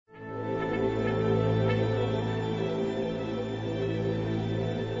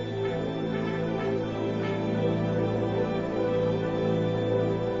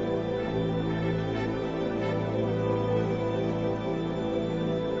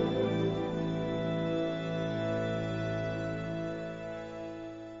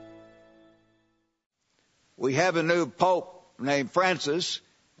We have a new pope named Francis,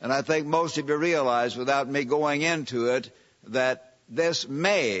 and I think most of you realize, without me going into it, that this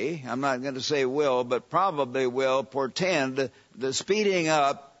may, I'm not going to say will, but probably will portend the speeding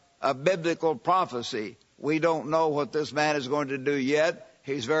up of biblical prophecy. We don't know what this man is going to do yet.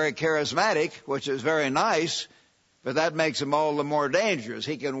 He's very charismatic, which is very nice, but that makes him all the more dangerous.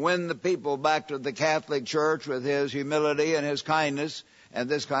 He can win the people back to the Catholic Church with his humility and his kindness and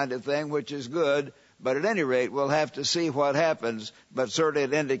this kind of thing, which is good. But at any rate, we'll have to see what happens. But certainly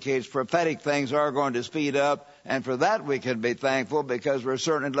it indicates prophetic things are going to speed up. And for that we can be thankful, because we're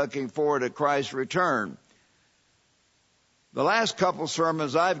certainly looking forward to Christ's return. The last couple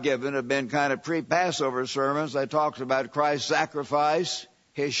sermons I've given have been kind of pre-Passover sermons. I talked about Christ's sacrifice,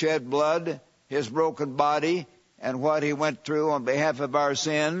 His shed blood, His broken body, and what He went through on behalf of our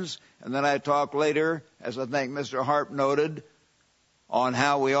sins. And then I talked later, as I think Mr. Harp noted, on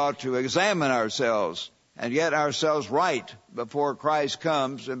how we ought to examine ourselves and get ourselves right before Christ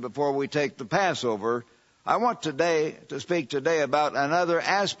comes and before we take the Passover. I want to speak today about another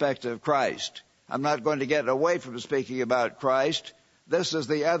aspect of Christ. I'm not going to get away from speaking about Christ. This is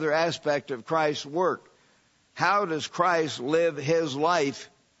the other aspect of Christ's work. How does Christ live His life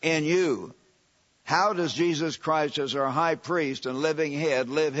in you? How does Jesus Christ, as our high priest and living head,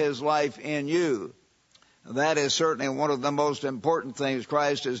 live His life in you? That is certainly one of the most important things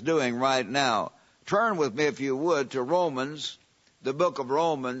Christ is doing right now. Turn with me, if you would, to Romans, the book of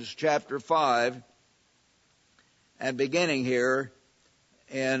Romans, chapter 5, and beginning here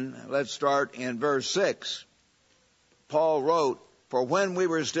let's start in verse 6. Paul wrote, "For when we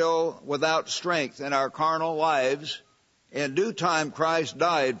were still without strength in our carnal lives, in due time Christ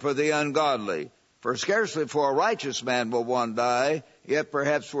died for the ungodly. For scarcely for a righteous man will one die, yet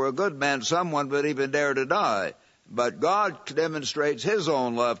perhaps for a good man someone would even dare to die. But God demonstrates His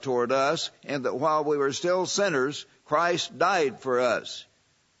own love toward us, in that while we were still sinners, Christ died for us."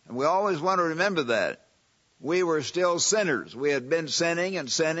 And we always want to remember that. We were still sinners. We had been sinning and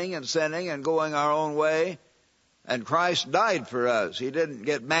sinning and sinning and going our own way, and Christ died for us. He didn't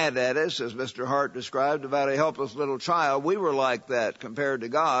get mad at us, as Mr. Hart described about a helpless little child. We were like that compared to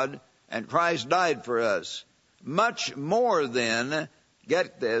God, and Christ died for us. Much more then,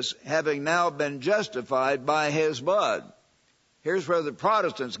 get this, having now been justified by His blood. Here's where the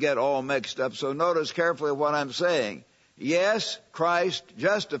Protestants get all mixed up, so notice carefully what I'm saying. Yes, Christ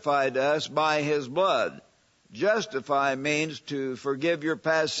justified us by His blood. Justify means to forgive your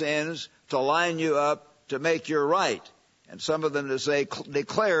past sins, to line you up, to make you right. And some of them to say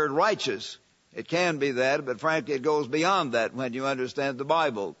declared righteous. It can be that, but frankly it goes beyond that when you understand the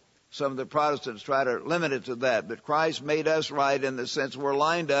Bible. Some of the Protestants try to limit it to that. But Christ made us right in the sense we're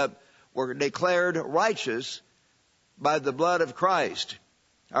lined up, we're declared righteous by the blood of Christ.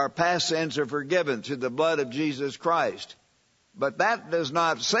 Our past sins are forgiven through the blood of Jesus Christ. But that does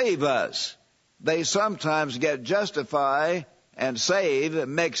not save us. They sometimes get justify and save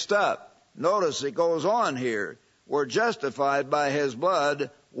mixed up. Notice it goes on here. We're justified by His blood.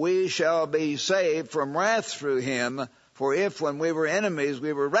 We shall be saved from wrath through Him. For if when we were enemies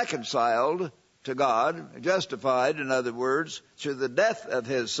we were reconciled to God, justified, in other words, through the death of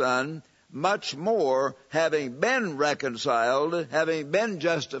His Son, much more, having been reconciled, having been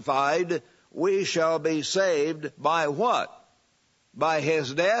justified, we shall be saved by what? By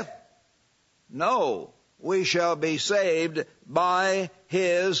His death? No, we shall be saved by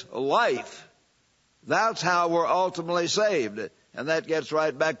His life. That's how we're ultimately saved. And that gets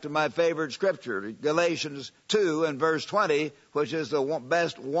right back to my favorite scripture, Galatians 2 and verse 20, which is the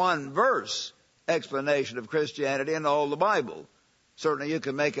best one-verse explanation of Christianity in all the Bible. Certainly you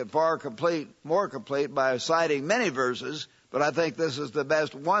can make it more complete by citing many verses, but I think this is the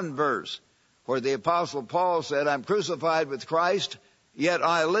best one verse, where the Apostle Paul said, "I'm crucified with Christ, yet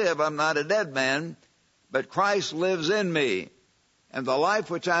I live. I'm not a dead man, but Christ lives in me. And the life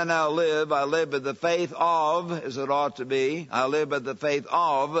which I now live, I live by the faith of," as it ought to be, "I live by the faith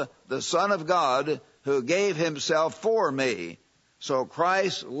of the Son of God, who gave Himself for me." So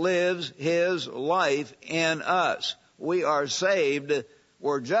Christ lives His life in us. We are saved,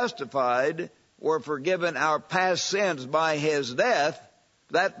 we're justified, we're forgiven our past sins by His death.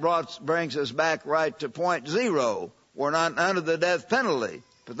 That brings us back right to point zero. We're not under the death penalty,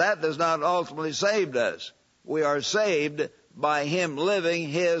 but that does not ultimately save us. We are saved by Him living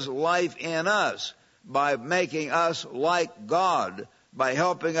His life in us, by making us like God, by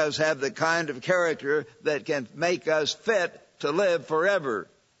helping us have the kind of character that can make us fit to live forever.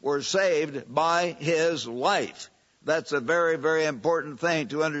 We're saved by His life. That's a very, very important thing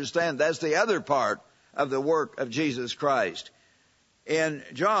to understand. That's the other part of the work of Jesus Christ. In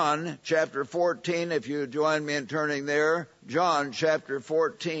John chapter 14, if you join me in turning there, John chapter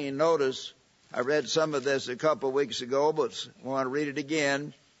 14, notice, I read some of this a couple of weeks ago, but I want to read it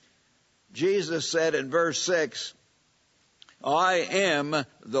again. Jesus said in verse 6, I am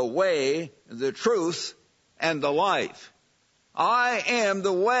the way, the truth, and the life. I am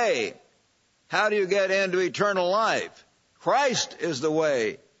the way. How do you get into eternal life? Christ is the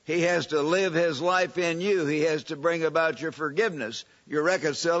way. He has to live His life in you. He has to bring about your forgiveness, your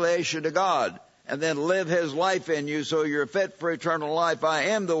reconciliation to God, and then live His life in you so you're fit for eternal life. I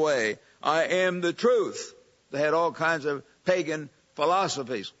am the way. I am the truth. They had all kinds of pagan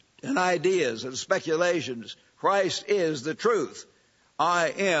philosophies and ideas and speculations. Christ is the truth. I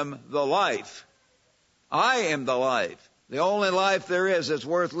am the life. I am the life. The only life there is that's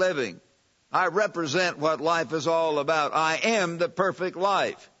worth living. I represent what life is all about. I am the perfect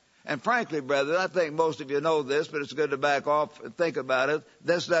life. And frankly, brethren, I think most of you know this, but it's good to back off and think about it.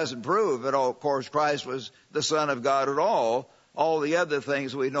 This doesn't prove at all, of course, Christ was the Son of God at all. All the other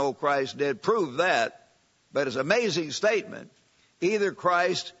things we know Christ did prove that. But it's an amazing statement. Either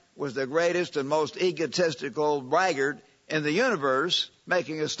Christ was the greatest and most egotistical braggart in the universe,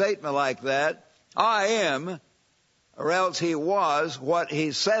 making a statement like that, I am, or else He was what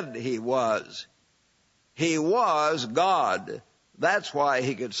He said He was. He was God. That's why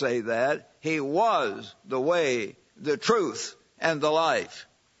He could say that. He was the way, the truth, and the life.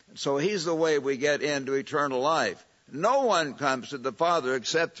 So He's the way we get into eternal life. No one comes to the Father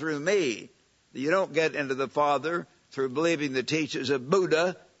except through me. You don't get into the Father through believing the teachings of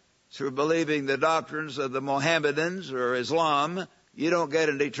Buddha, through believing the doctrines of the Mohammedans or Islam. You don't get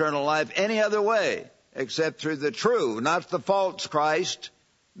into eternal life any other way except through the true, not the false Christ,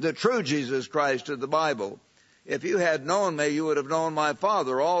 the true Jesus Christ of the Bible. If you had known me, you would have known my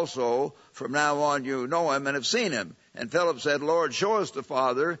Father also. From now on you know Him and have seen Him. And Philip said, Lord, show us the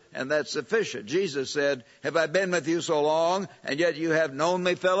Father, and that's sufficient. Jesus said, have I been with you so long, and yet you have known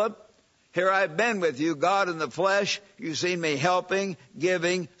me, Philip? Here I've been with you, God in the flesh. You've seen me helping,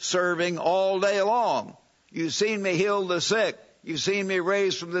 giving, serving all day long. You've seen me heal the sick. You've seen me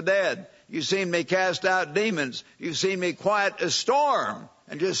raise from the dead. You've seen me cast out demons. You've seen me quiet a storm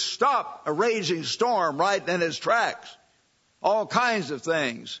and just stop a raging storm right in its tracks. All kinds of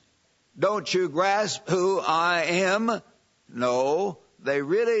things. Don't you grasp who I am? No, they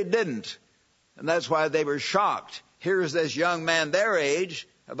really didn't. And that's why they were shocked. Here's this young man their age,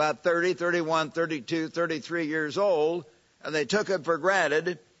 about 30, 31, 32, 33 years old, and they took him for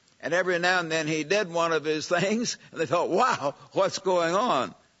granted. And every now and then he did one of his things, and they thought, wow, what's going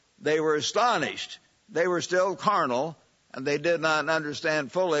on? They were astonished. They were still carnal, and they did not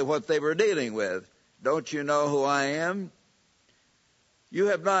understand fully what they were dealing with. Don't you know who I am? You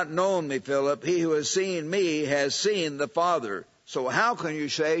have not known me, Philip. He who has seen me has seen the Father. So how can you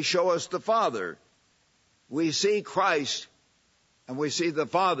say, show us the Father? We see Christ, and we see the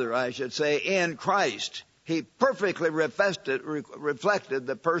Father, I should say, in Christ. He perfectly reflected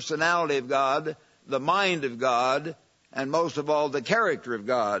the personality of God, the mind of God, and most of all, the character of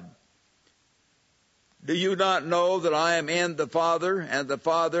God. Do you not know that I am in the Father, and the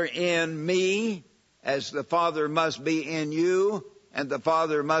Father in me, as the Father must be in you, and the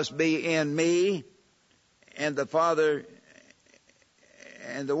Father must be in me, and the Father,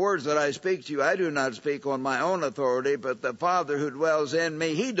 and the words that I speak to you, I do not speak on my own authority, but the Father who dwells in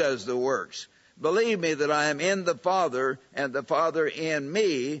me, He does the works. Believe me that I am in the Father, and the Father in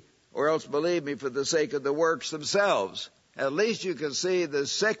me, or else believe me for the sake of the works themselves. At least you can see the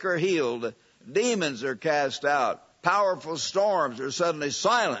sick are healed, demons are cast out, powerful storms are suddenly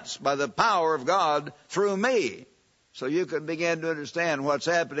silenced by the power of God through me. So you can begin to understand what's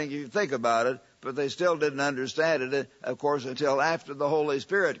happening if you think about it, but they still didn't understand it, of course, until after the Holy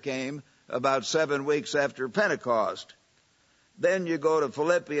Spirit came, about 7 weeks after Pentecost. Then you go to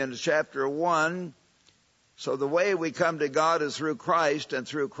Philippians chapter 1. So the way we come to God is through Christ, and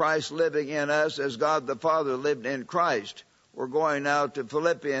through Christ living in us as God the Father lived in Christ. We're going now to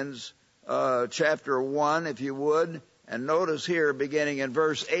Philippians chapter 1, if you would, and notice here beginning in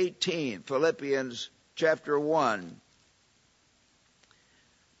verse 18, Philippians chapter 1.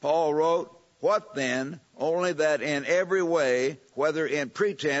 Paul wrote, what then? Only that in every way, whether in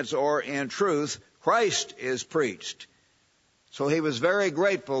pretense or in truth, Christ is preached. So he was very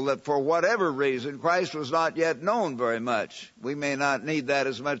grateful that for whatever reason, Christ was not yet known very much. We may not need that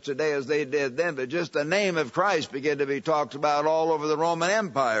as much today as they did then, but just the name of Christ began to be talked about all over the Roman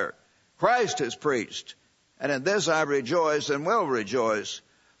Empire. Christ is preached, and in this I rejoice and will rejoice,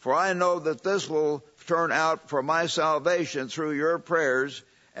 for I know that this will turn out for my salvation through your prayers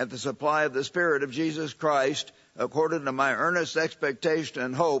and the supply of the Spirit of Jesus Christ, according to my earnest expectation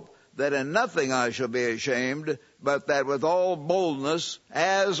and hope, that in nothing I shall be ashamed, but that with all boldness,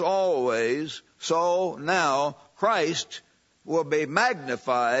 as always, so now Christ will be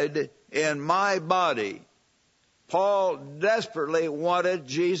magnified in my body. Paul desperately wanted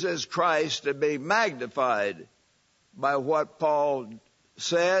Jesus Christ to be magnified by what Paul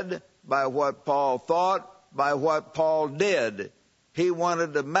said, by what Paul thought, by what Paul did. He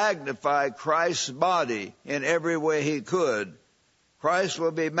wanted to magnify Christ's body in every way he could. Christ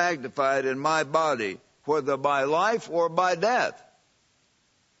will be magnified in my body, whether by life or by death.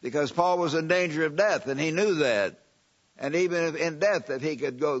 Because Paul was in danger of death, and he knew that. And even if in death, if he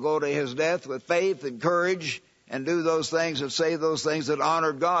could go to his death with faith and courage and do those things and say those things that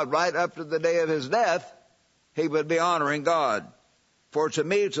honored God right up to the day of his death, he would be honoring God. For to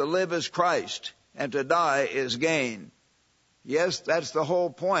me to live is Christ, and to die is gain. Yes, that's the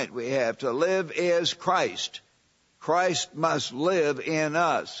whole point we have. To live is Christ. Christ must live in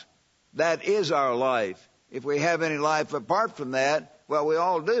us. That is our life. If we have any life apart from that, well, we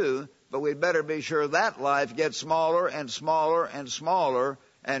all do, but we'd better be sure that life gets smaller and smaller and smaller,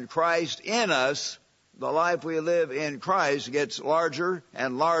 and Christ in us, the life we live in Christ, gets larger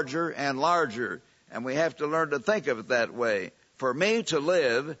and larger and larger. And we have to learn to think of it that way. For me to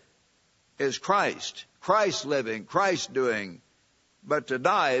live is Christ. Christ living, Christ doing. But to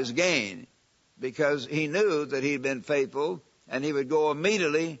die is gain. Because he knew that he'd been faithful, and he would go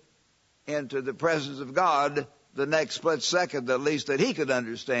immediately into the presence of God the next split second, at least, that he could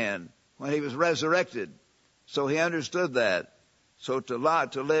understand when he was resurrected. So he understood that. So to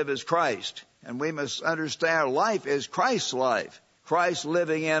live is Christ. And we must understand life is Christ's life. Christ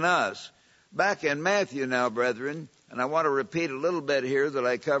living in us. Back in Matthew now, brethren, and I want to repeat a little bit here that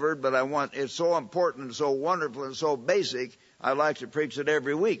I covered, but it's so important and so wonderful and so basic, I like to preach it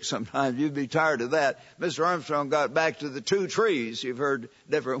every week. Sometimes you'd be tired of that. Mr. Armstrong got back to the 2 trees. You've heard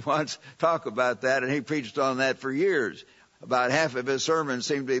different ones talk about that, and he preached on that for years. About half of his sermon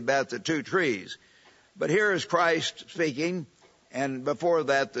seemed to be about the 2 trees. But here is Christ speaking, and before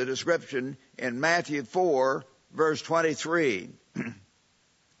that, the description in Matthew 4, verse 23.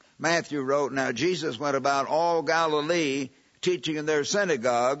 Matthew wrote, Now Jesus went about all Galilee, teaching in their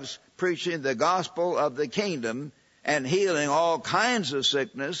synagogues, preaching the gospel of the kingdom, and healing all kinds of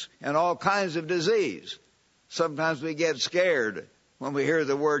sickness and all kinds of disease. Sometimes we get scared when we hear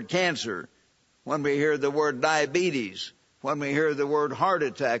the word cancer, when we hear the word diabetes, when we hear the word heart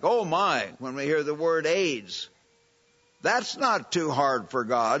attack. Oh my, when we hear the word AIDS. That's not too hard for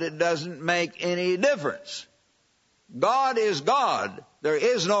God. It doesn't make any difference. God is God. There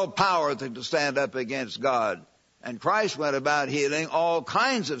is no power to stand up against God. And Christ went about healing all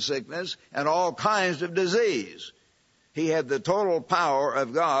kinds of sickness and all kinds of disease. He had the total power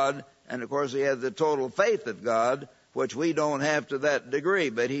of God, and of course he had the total faith of God, which we don't have to that degree,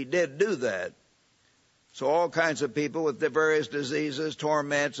 but he did do that. So all kinds of people with the various diseases,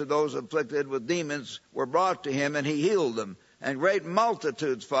 torments, and those afflicted with demons were brought to him, and he healed them. And great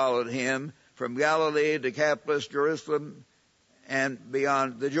multitudes followed him from Galilee, Decapolis, Jerusalem, and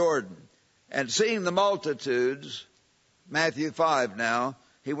beyond the Jordan. And seeing the multitudes, Matthew 5 now,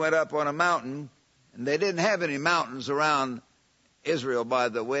 he went up on a mountain, and they didn't have any mountains around Israel, by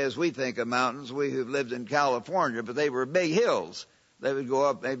the way, as we think of mountains, we who've lived in California, but they were big hills. They would go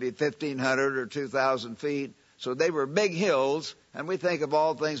up maybe 1,500 or 2,000 feet. So they were big hills, and we think of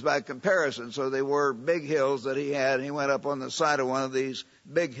all things by comparison. So they were big hills that he had, and he went up on the side of one of these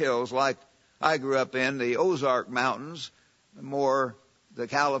big hills like I grew up in, the Ozark Mountains. More the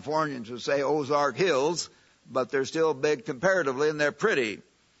Californians would say Ozark Hills, but they're still big comparatively, and they're pretty.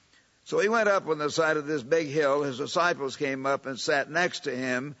 So he went up on the side of this big hill. His disciples came up and sat next to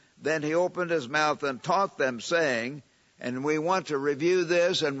him. Then he opened his mouth and taught them, saying, and we want to review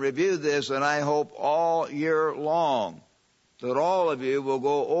this, and I hope all year long, that all of you will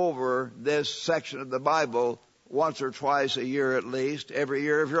go over this section of the Bible once or twice a year at least, every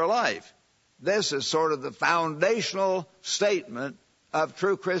year of your life. This is sort of the foundational statement of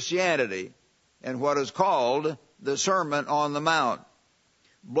true Christianity and what is called the Sermon on the Mount.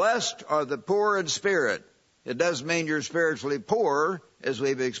 Blessed are the poor in spirit. It doesn't mean you're spiritually poor, as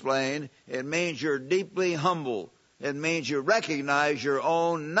we've explained. It means you're deeply humble. It means you recognize your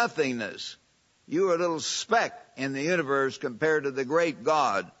own nothingness. You are a little speck in the universe compared to the great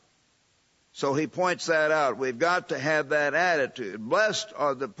God. So he points that out. We've got to have that attitude. Blessed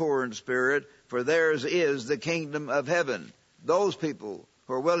are the poor in spirit, for theirs is the kingdom of heaven. Those people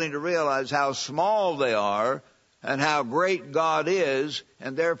who are willing to realize how small they are and how great God is,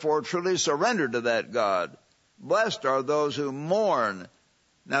 and therefore truly surrender to that God. Blessed are those who mourn.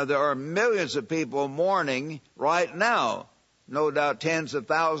 Now, there are millions of people mourning right now. No doubt tens of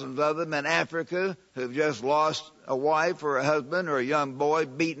thousands of them in Africa who've just lost a wife or a husband or a young boy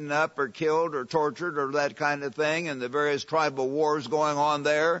beaten up or killed or tortured or that kind of thing, and the various tribal wars going on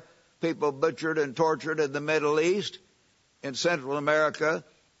there. People butchered and tortured in the Middle East, in Central America,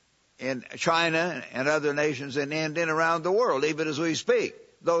 in China, and other nations in India and around the world, even as we speak.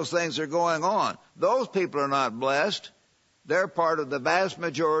 Those things are going on. Those people are not blessed. They're part of the vast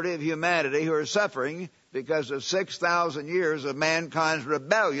majority of humanity who are suffering because of 6,000 years of mankind's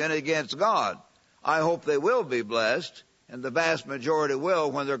rebellion against God. I hope they will be blessed, and the vast majority will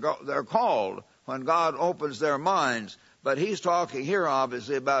when they're called, when God opens their minds. But he's talking here,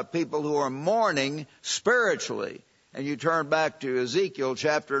 obviously, about people who are mourning spiritually. And you turn back to Ezekiel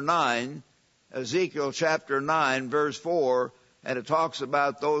chapter 9, verse 4, and it talks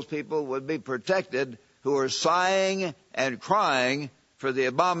about those people would be protected who are sighing and crying for the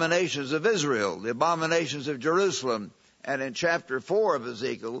abominations of Israel, the abominations of Jerusalem. And in chapter 4 of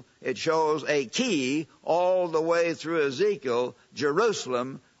Ezekiel, it shows a key all the way through Ezekiel.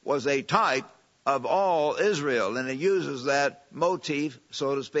 Jerusalem was a type of all Israel, and it uses that motif,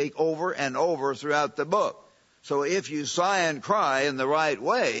 so to speak, over and over throughout the book. So if you sigh and cry in the right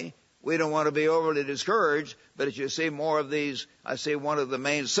way, we don't want to be overly discouraged, but as you see more of these, I see one of the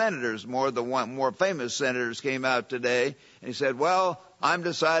main senators, more famous senators came out today, and he said, well, I'm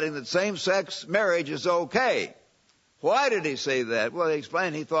deciding that same-sex marriage is okay. Why did he say that? Well, he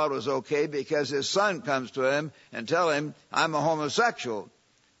explained he thought it was okay because his son comes to him and tell him, I'm a homosexual.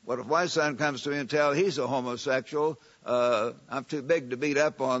 What if my son comes to me and tell he's a homosexual? I'm too big to beat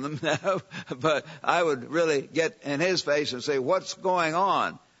up on them now, but I would really get in his face and say, what's going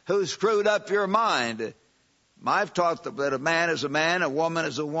on? Who screwed up your mind? I've taught that a man is a man, a woman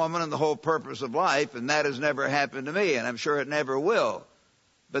is a woman, and the whole purpose of life, and that has never happened to me, and I'm sure it never will.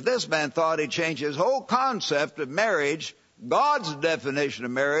 But this man thought he'd change his whole concept of marriage, God's definition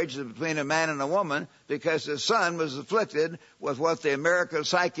of marriage between a man and a woman, because his son was afflicted with what the American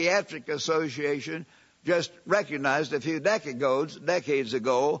Psychiatric Association just recognized a few decades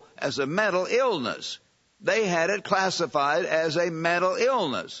ago as a mental illness. They had it classified as a mental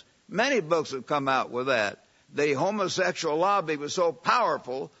illness. Many books have come out with that. The homosexual lobby was so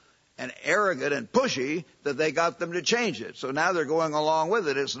powerful and arrogant and pushy that they got them to change it. So now they're going along with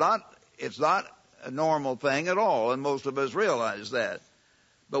it. It's not a normal thing at all, and most of us realize that.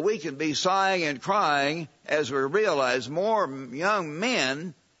 But we can be sighing and crying as we realize more young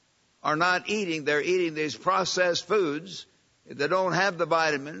men are not eating. They're eating these processed foods. They don't have the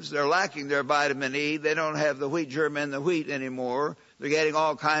vitamins. They're lacking their vitamin E. They don't have the wheat germ in the wheat anymore. They're getting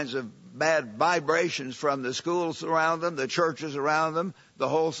all kinds of bad vibrations from the schools around them, the churches around them. The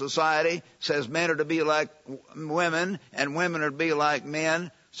whole society says men are to be like women and women are to be like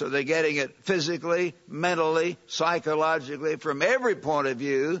men. So they're getting it physically, mentally, psychologically, from every point of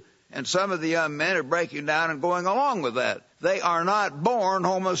view. And some of the young men are breaking down and going along with that. They are not born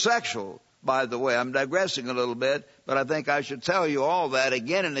homosexual, by the way. I'm digressing a little bit, but I think I should tell you all that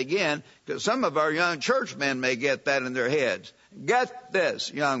again and again, because some of our young churchmen may get that in their heads. Get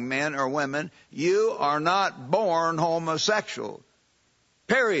this, young men or women, you are not born homosexual.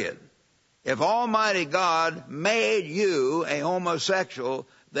 Period. If Almighty God made you a homosexual,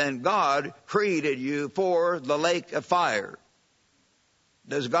 then God created you for the lake of fire.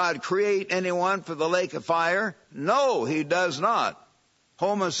 Does God create anyone for the lake of fire? No, He does not.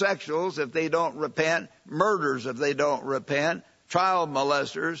 Homosexuals, if they don't repent, murderers if they don't repent, child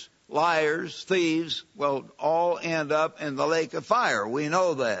molesters, liars, thieves will all end up in the lake of fire. We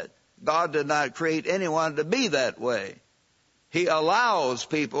know that. God did not create anyone to be that way. He allows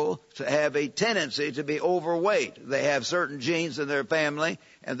people to have a tendency to be overweight. They have certain genes in their family,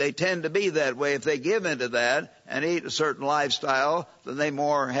 and they tend to be that way. If they give into that and eat a certain lifestyle, then they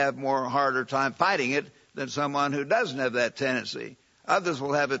have more harder time fighting it than someone who doesn't have that tendency. Others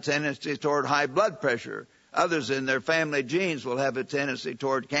will have a tendency toward high blood pressure. Others in their family genes will have a tendency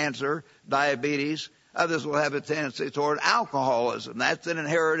toward cancer, diabetes. Others will have a tendency toward alcoholism. That's an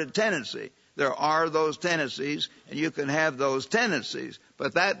inherited tendency. There are those tendencies, and you can have those tendencies.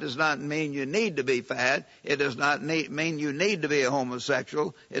 But that does not mean you need to be fat. It does not mean you need to be a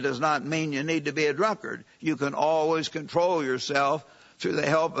homosexual. It does not mean you need to be a drunkard. You can always control yourself through the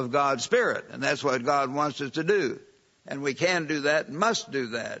help of God's Spirit, and that's what God wants us to do. And we can do that and must do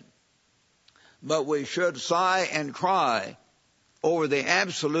that. But we should sigh and cry over the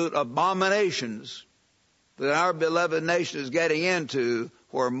absolute abominations that our beloved nation is getting into,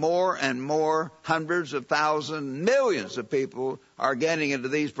 where more and more hundreds of thousands, millions of people are getting into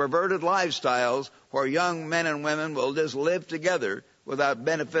these perverted lifestyles where young men and women will just live together without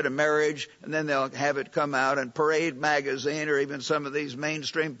benefit of marriage, and then they'll have it come out in Parade magazine or even some of these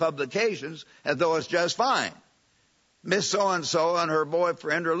mainstream publications as though it's just fine. Miss So-and-so and her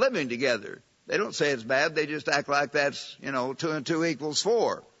boyfriend are living together. They don't say it's bad. They just act like that's, 2 and 2 equals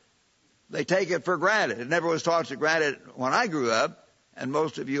 4. They take it for granted. It never was taught for granted when I grew up, and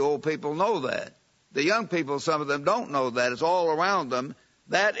most of you old people know that. The young people, some of them don't know that. It's all around them.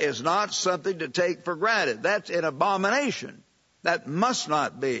 That is not something to take for granted. That's an abomination. That must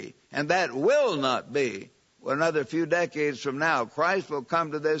not be, and that will not be. Well, another few decades from now, Christ will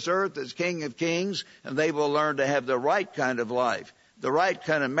come to this earth as King of Kings, and they will learn to have the right kind of life, the right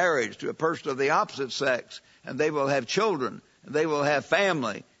kind of marriage to a person of the opposite sex, and they will have children, and they will have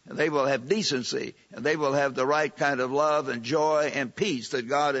family, and they will have decency, and they will have the right kind of love and joy and peace that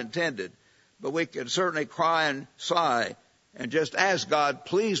God intended. But we can certainly cry and sigh and just ask God,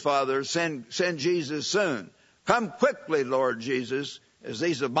 please, Father, send Jesus soon. Come quickly, Lord Jesus, as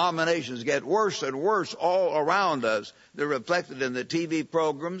these abominations get worse and worse all around us. They're reflected in the TV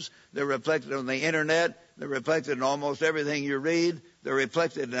programs. They're reflected on the Internet. They're reflected in almost everything you read. They're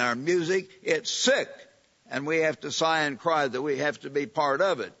reflected in our music. It's sick, and we have to sigh and cry that we have to be part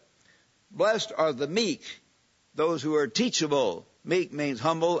of it. Blessed are the meek, those who are teachable. Meek means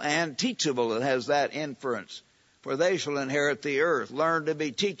humble and teachable. It has that inference. For they shall inherit the earth. Learn to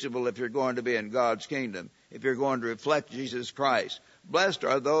be teachable if you're going to be in God's kingdom, if you're going to reflect Jesus Christ. Blessed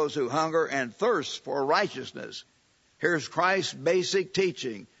are those who hunger and thirst for righteousness. Here's Christ's basic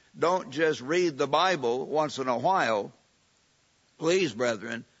teaching. Don't just read the Bible once in a while. Please,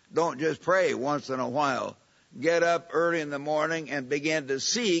 brethren, don't just pray once in a while. Get up early in the morning and begin to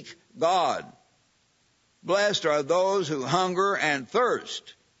seek God. Blessed are those who hunger and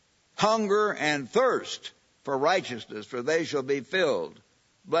thirst. Hunger and thirst for righteousness, for they shall be filled.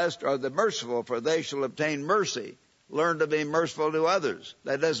 Blessed are the merciful, for they shall obtain mercy. Learn to be merciful to others.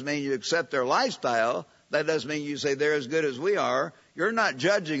 That doesn't mean you accept their lifestyle. That doesn't mean you say they're as good as we are. You're not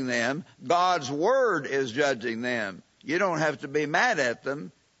judging them. God's Word is judging them. You don't have to be mad at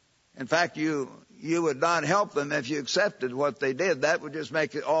them. In fact, you would not help them if you accepted what they did. That would just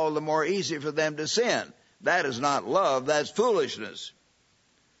make it all the more easy for them to sin. That is not love. That's foolishness.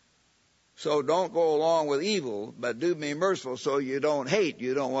 So don't go along with evil, but do be merciful so you don't hate.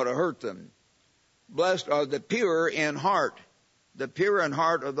 You don't want to hurt them. Blessed are the pure in heart. The pure in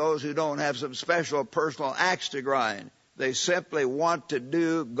heart are those who don't have some special personal axe to grind. They simply want to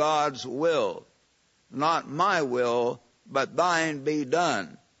do God's will. Not my will, but thine be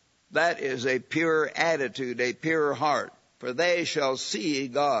done. That is a pure attitude, a pure heart. For they shall see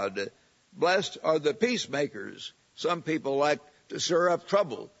God. Blessed are the peacemakers. Some people like to stir up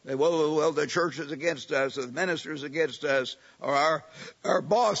trouble. They, well, the church is against us, the minister's against us, or our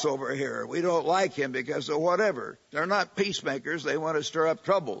boss over here. We don't like him because of whatever. They're not peacemakers. They want to stir up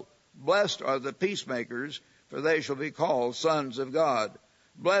trouble. Blessed are the peacemakers, for they shall be called sons of God.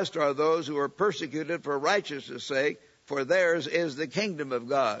 Blessed are those who are persecuted for righteousness' sake, for theirs is the kingdom of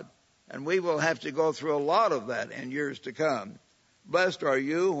God. And we will have to go through a lot of that in years to come. Blessed are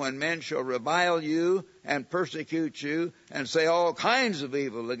you when men shall revile you and persecute you and say all kinds of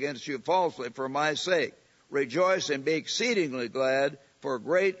evil against you falsely for my sake. Rejoice and be exceedingly glad, for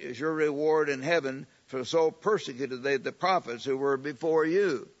great is your reward in heaven, for so persecuted they the prophets who were before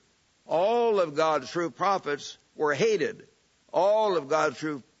you. All of God's true prophets were hated. All of God's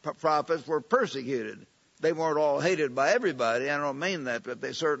true prophets were persecuted. They weren't all hated by everybody. I don't mean that, but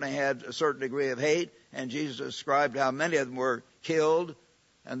they certainly had a certain degree of hate. And Jesus described how many of them were killed,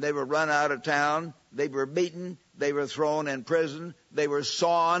 and they were run out of town. They were beaten. They were thrown in prison. They were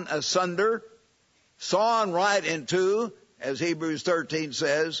sawn asunder, sawn right in two, as Hebrews 13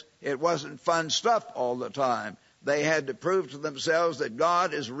 says. It wasn't fun stuff all the time. They had to prove to themselves that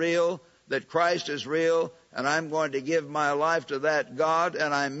God is real, that Christ is real, and I'm going to give my life to that God,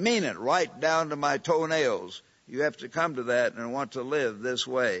 and I mean it right down to my toenails. You have to come to that and want to live this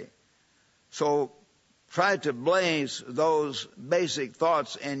way. So try to blaze those basic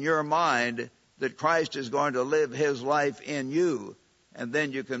thoughts in your mind that Christ is going to live his life in you, and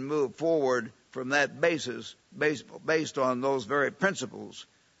then you can move forward from that basis based on those very principles.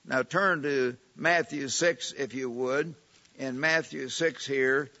 Now turn to Matthew 6, if you would. In Matthew 6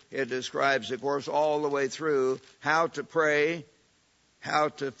 here, it describes, of course, all the way through how to pray, how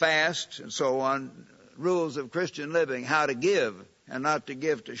to fast, and so on, rules of Christian living, how to give and not to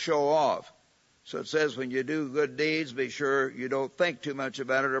give to show off. So it says when you do good deeds, be sure you don't think too much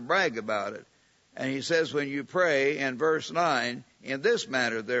about it or brag about it. And he says when you pray, in verse 9, in this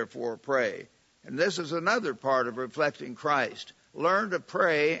manner therefore pray. And this is another part of reflecting Christ. Learn to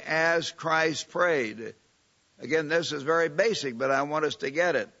pray as Christ prayed. Again, this is very basic, but I want us to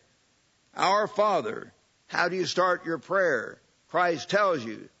get it. Our Father. How do you start your prayer? Christ tells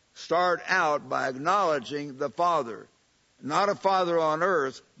you, start out by acknowledging the Father. Not a Father on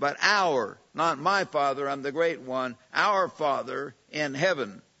earth, but our, not my Father, I'm the great one, our Father in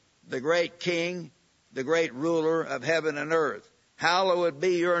heaven, the great King, the great ruler of heaven and earth. Hallowed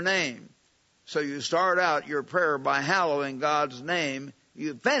be your name. So you start out your prayer by hallowing God's name.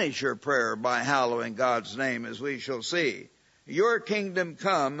 You finish your prayer by hallowing God's name, as we shall see. Your kingdom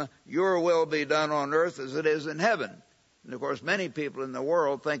come, your will be done on earth as it is in heaven. And of course, many people in the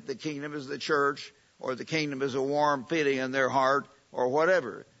world think the kingdom is the church, or the kingdom is a warm feeling in their heart, or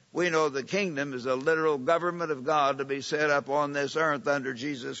whatever. We know the kingdom is a literal government of God to be set up on this earth under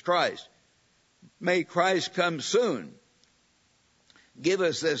Jesus Christ. May Christ come soon. Give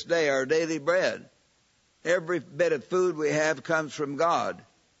us this day our daily bread. Every bit of food we have comes from God.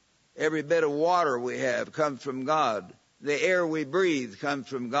 Every bit of water we have comes from God. The air we breathe comes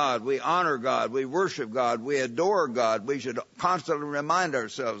from God. We honor God. We worship God. We adore God. We should constantly remind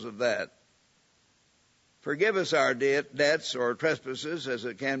ourselves of that. Forgive us our debts or trespasses, as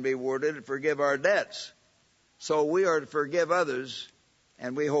it can be worded. Forgive our debts. So we are to forgive others,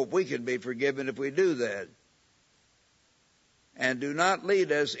 and we hope we can be forgiven if we do that. And do not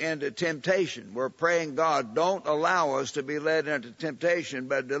lead us into temptation. We're praying, God, don't allow us to be led into temptation,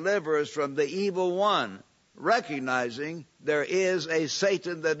 but deliver us from the evil one. Recognizing there is a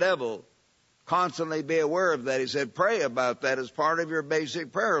Satan, the devil. Constantly be aware of that. He said, pray about that as part of your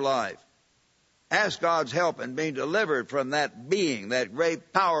basic prayer life. Ask God's help in being delivered from that being, that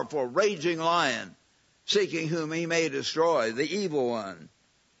great, powerful, raging lion, seeking whom he may destroy, the evil one.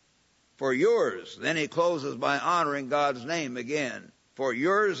 For yours, then he closes by honoring God's name again. For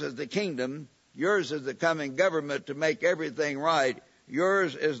yours is the kingdom, yours is the coming government to make everything right,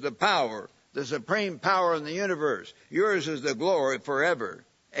 yours is the power, the supreme power in the universe. Yours is the glory forever.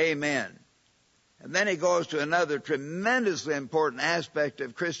 Amen. And then he goes to another tremendously important aspect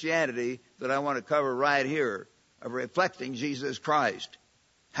of Christianity that I want to cover right here, of reflecting Jesus Christ.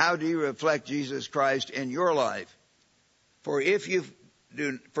 How do you reflect Jesus Christ in your life? For if you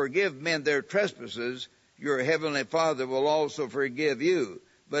do forgive men their trespasses, your heavenly Father will also forgive you.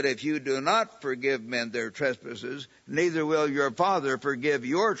 But if you do not forgive men their trespasses, neither will your Father forgive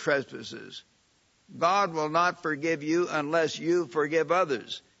your trespasses. God will not forgive you unless you forgive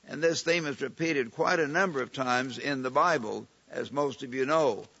others. And this theme is repeated quite a number of times in the Bible, as most of you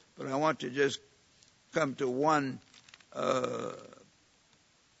know. But I want to just come to one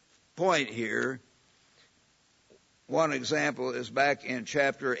point here. One example is back in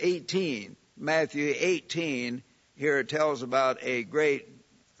chapter 18, Matthew 18. Here it tells about a great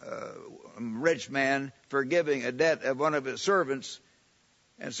rich man forgiving a debt of one of his servants.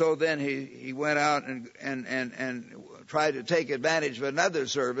 And so then he went out and tried to take advantage of another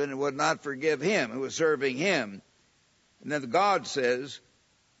servant and would not forgive him who was serving him. And then God says,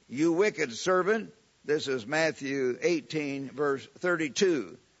 you wicked servant, this is Matthew 18, verse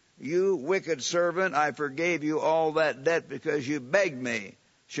 32. You wicked servant, I forgave you all that debt because you begged me.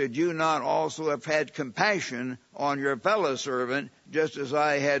 Should you not also have had compassion on your fellow servant, just as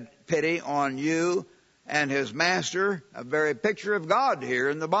I had pity on you? And his master, a very picture of God here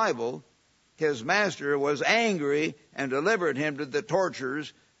in the Bible, his master was angry and delivered him to the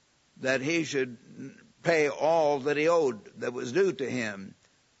tortures that he should pay all that he owed that was due to him.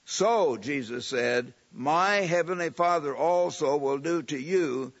 So, Jesus said, my heavenly Father also will do to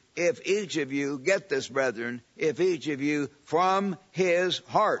you if each of you, get this, brethren, if each of you from his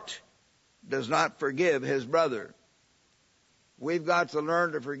heart does not forgive his brother. We've got to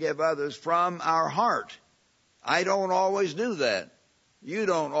learn to forgive others from our heart. I don't always do that. You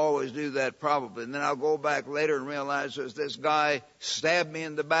don't always do that probably. And then I'll go back later and realize there's this guy stabbed me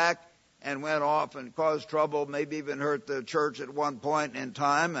in the back and went off and caused trouble, maybe even hurt the church at one point in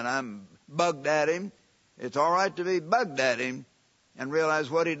time, and I'm bugged at him. It's all right to be bugged at him and realize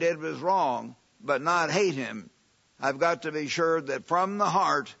what he did was wrong, but not hate him. I've got to be sure that from the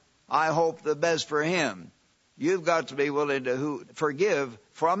heart, I hope the best for him. You've got to be willing to forgive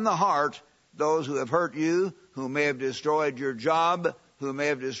from the heart those who have hurt you, who may have destroyed your job, who may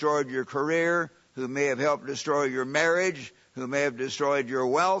have destroyed your career, who may have helped destroy your marriage, who may have destroyed your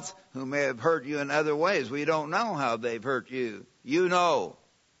wealth, who may have hurt you in other ways. We don't know how they've hurt you. You know.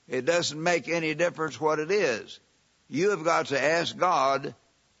 It doesn't make any difference what it is. You have got to ask God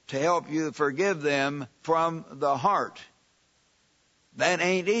to help you forgive them from the heart. That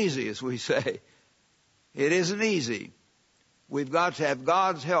ain't easy, as we say. It isn't easy. We've got to have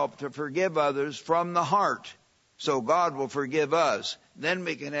God's help to forgive others from the heart, so God will forgive us. then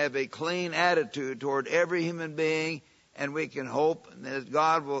we can have a clean attitude toward every human being, and we can hope that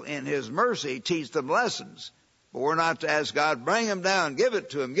God will, in His mercy, teach them lessons. But we're not to ask God, bring them down, give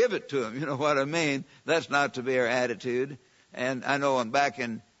it to them, give it to them. You know what I mean? That's not to be our attitude. And I know back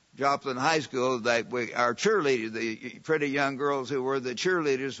in Joplin High School, that our cheerleaders, the pretty young girls who were the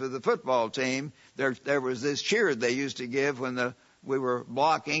cheerleaders for the football team, there was this cheer they used to give when we were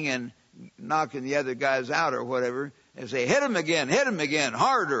blocking and knocking the other guys out or whatever, and say, hit him again,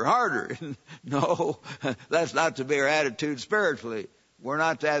 harder, harder. No, that's not to be our attitude spiritually. We're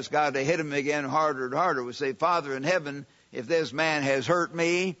not to ask God to hit him again harder and harder. We say, Father in heaven, if this man has hurt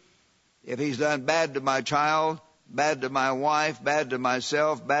me, if he's done bad to my child, bad to my wife, bad to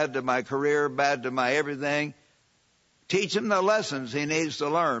myself, bad to my career, bad to my everything, teach him the lessons he needs to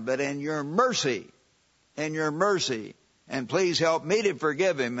learn. But in your mercy, and please help me to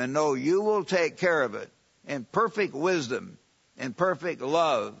forgive him and know you will take care of it in perfect wisdom, in perfect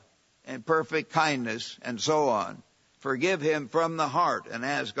love, in perfect kindness, and so on. Forgive him from the heart and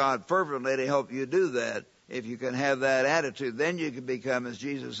ask God fervently to help you do that. If you can have that attitude, then you can become, as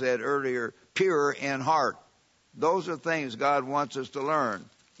Jesus said earlier, pure in heart. Those are things God wants us to learn.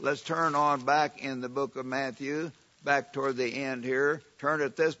 Let's turn on back in the book of Matthew, back toward the end here. Turn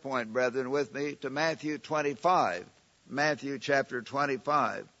at this point, brethren, with me to Matthew 25. Matthew chapter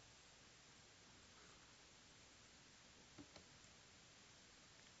 25.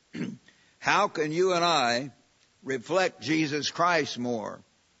 How can you and I reflect Jesus Christ more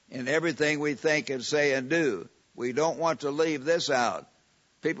in everything we think and say and do? We don't want to leave this out.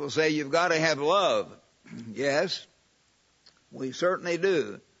 People say you've got to have love. Yes, we certainly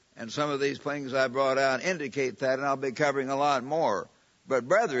do. And some of these things I brought out indicate that, and I'll be covering a lot more. But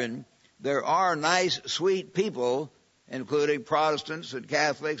brethren, there are nice, sweet people, including Protestants and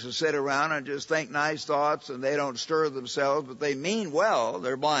Catholics, who sit around and just think nice thoughts, and they don't stir themselves, but they mean well.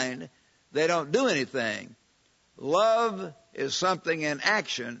 They're blind. They don't do anything. Love is something in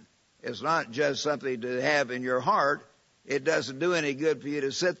action. It's not just something to have in your heart. It doesn't do any good for you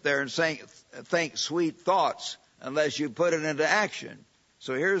to sit there and think sweet thoughts unless you put it into action.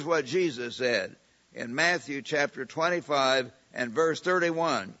 So here's what Jesus said in Matthew chapter 25 and verse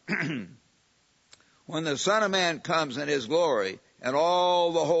 31. When the Son of Man comes in His glory and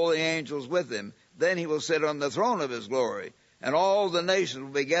all the holy angels with Him, then He will sit on the throne of His glory. And all the nations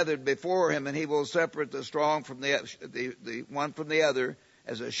will be gathered before Him, and He will separate the strong from the one from the other,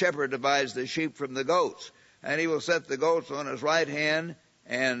 as a shepherd divides the sheep from the goats. And He will set the goats on His right hand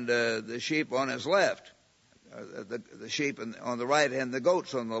and the sheep on His left. The sheep on the right hand, the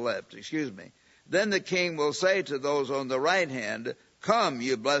goats on the left, Then the King will say to those on the right hand, Come,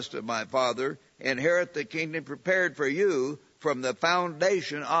 you blessed of my Father, inherit the kingdom prepared for you from the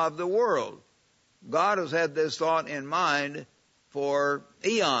foundation of the world. God has had this thought in mind for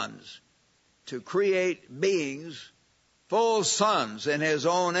eons, to create beings, full sons in His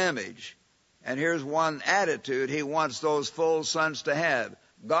own image. And here's one attitude He wants those full sons to have.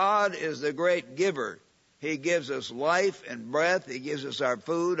 God is the great giver. He gives us life and breath. He gives us our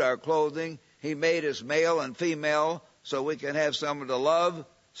food, our clothing. He made us male and female so we can have someone to love,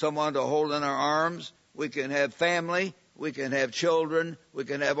 someone to hold in our arms. We can have family. We can have children. We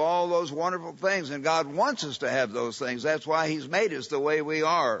can have all those wonderful things. And God wants us to have those things. That's why He's made us the way we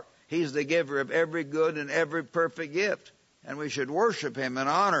are. He's the giver of every good and every perfect gift. And we should worship Him and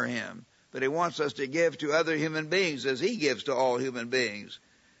honor Him. But He wants us to give to other human beings as He gives to all human beings.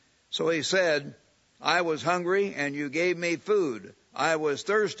 So He said, I was hungry and you gave me food. I was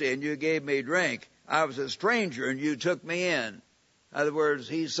thirsty and you gave me drink. I was a stranger and you took me in. In other words,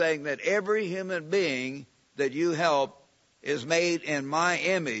 He's saying that every human being that you help is made in my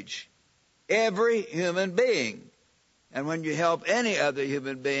image. Every human being. And when you help any other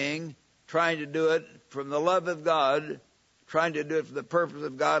human being, trying to do it from the love of God, trying to do it for the purpose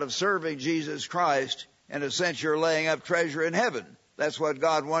of God, of serving Jesus Christ, in a sense you're laying up treasure in heaven. That's what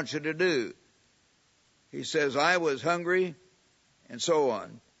God wants you to do. He says, I was hungry, and so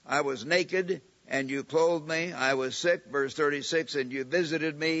on. I was naked, and you clothed me. I was sick, verse 36, and you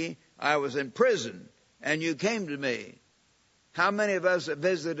visited me. I was in prison, and you came to me. How many of us have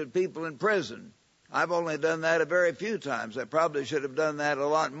visited people in prison? I've only done that a very few times. I probably should have done that a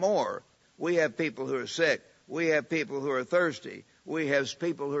lot more. We have people who are sick. We have people who are thirsty. We have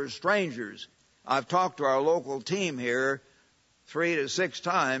people who are strangers. I've talked to our local team here 3 to 6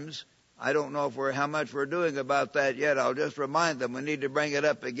 times. I don't know how much we're doing about that yet. I'll just remind them we need to bring it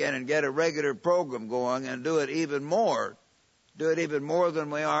up again and get a regular program going and do it even more. Do it even more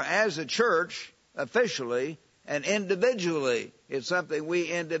than we are as a church, officially, and individually. It's something we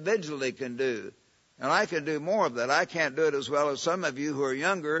individually can do. And I can do more of that. I can't do it as well as some of you who are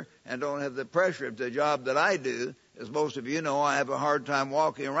younger and don't have the pressure of the job that I do. As most of you know, I have a hard time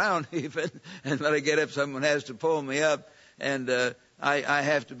walking around even, and when I get up, someone has to pull me up, and I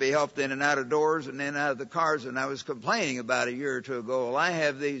have to be helped in and out of doors and in and out of the cars. And I was complaining about a year or two ago, well, I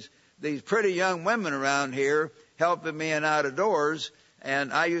have these pretty young women around here helping me in and out of doors,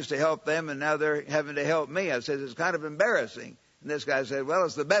 and I used to help them, and now they're having to help me. I said, it's kind of embarrassing. And this guy said, well,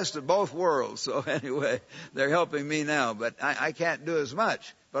 it's the best of both worlds. So anyway, they're helping me now, but I can't do as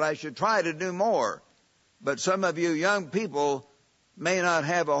much, but I should try to do more. But some of you young people may not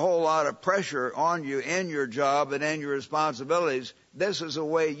have a whole lot of pressure on you in your job and in your responsibilities. This is a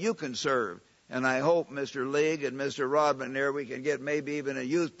way you can serve. And I hope, Mr. League and Mr. Rodman there, we can get maybe even a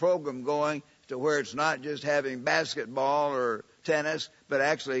youth program going to where it's not just having basketball or tennis, but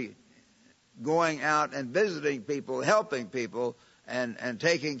actually going out and visiting people, helping people, and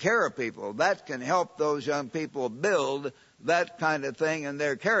taking care of people. That can help those young people build that kind of thing in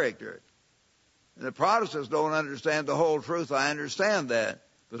their character. The Protestants don't understand the whole truth. I understand that.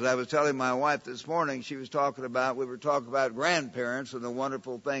 Because I was telling my wife this morning, we were talking about grandparents and the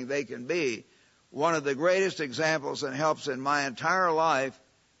wonderful thing they can be. One of the greatest examples and helps in my entire life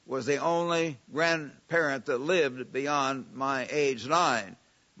was the only grandparent that lived beyond my age 9.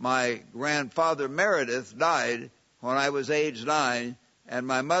 My grandfather Meredith died when I was age 9, and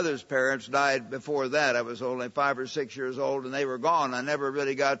my mother's parents died before that. I was only 5 or 6 years old, and they were gone. I never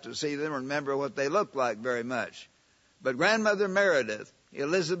really got to see them or remember what they looked like very much. But grandmother Meredith,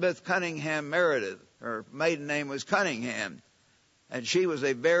 Elizabeth Cunningham Meredith, her maiden name was Cunningham, and she was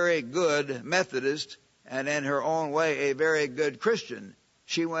a very good Methodist and in her own way a very good Christian.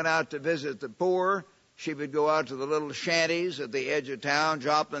 She went out to visit the poor. She would go out to the little shanties at the edge of town.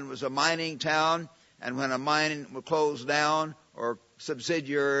 Joplin was a mining town, and when a mine was closed down or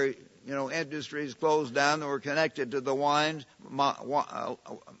subsidiary, industries closed down that were connected to the mines,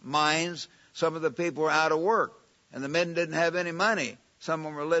 some of the people were out of work, and the men didn't have any money. Some of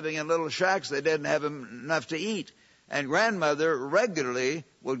them were living in little shacks. They didn't have enough to eat. And grandmother regularly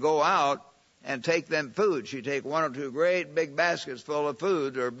would go out and take them food. She'd take 1 or 2 great big baskets full of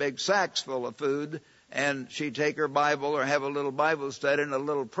food or big sacks full of food, and she'd take her Bible or have a little Bible study and a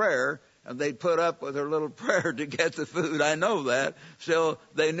little prayer, and they'd put up with her little prayer to get the food. I know that. Still,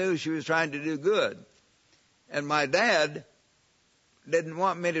 they knew she was trying to do good. And my dad didn't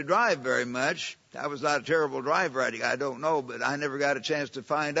want me to drive very much. I was not a terrible driver, I don't know, but I never got a chance to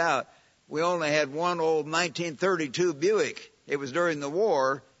find out. We only had one old 1932 Buick. It was during the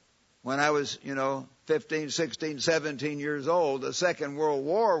war when I was, 15, 16, 17 years old. The Second World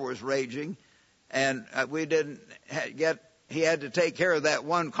War was raging, and we didn't he had to take care of that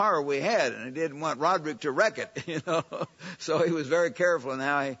one car we had, and he didn't want Roderick to wreck it, So he was very careful in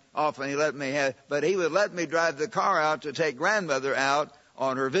how often he let me have, but he would let me drive the car out to take grandmother out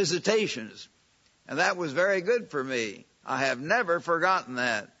on her visitations. And that was very good for me. I have never forgotten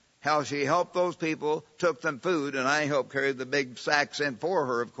that. How she helped those people, took them food, and I helped carry the big sacks in for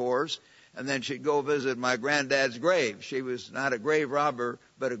her, of course. And then she'd go visit my granddad's grave. She was not a grave robber,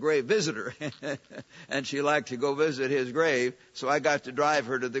 but a grave visitor. And she liked to go visit his grave, so I got to drive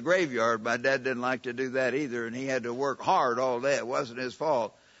her to the graveyard. My dad didn't like to do that either, and he had to work hard all day. It wasn't his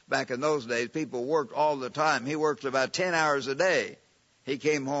fault. Back in those days, people worked all the time. He worked about 10 hours a day. He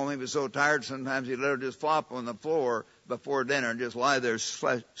came home, he was so tired, sometimes he'd let her just flop on the floor before dinner and just lie there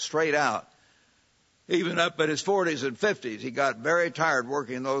straight out. Even up in his 40s and 50s, he got very tired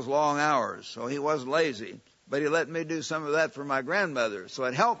working those long hours, so he wasn't lazy. But he let me do some of that for my grandmother, so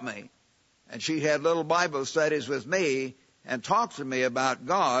it helped me. And she had little Bible studies with me and talked to me about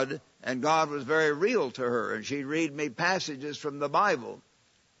God, and God was very real to her, and she'd read me passages from the Bible.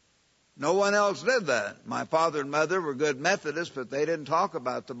 No one else did that. My father and mother were good Methodists, but they didn't talk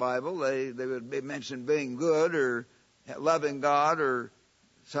about the Bible. They would mention being good or loving God, or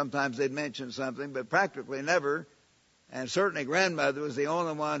sometimes they'd mention something, but practically never. And certainly grandmother was the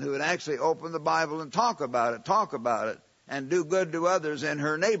only one who would actually open the Bible and talk about it, and do good to others in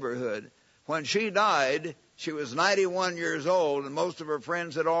her neighborhood. When she died, she was 91 years old, and most of her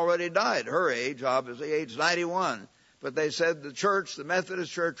friends had already died. Her age, obviously, age 91. But they said the church, the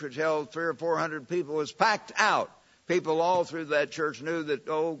Methodist church, which held 300 or 400 people, was packed out. People all through that church knew that,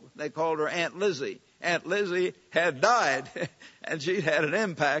 they called her Aunt Lizzie. Aunt Lizzie had died, and she had an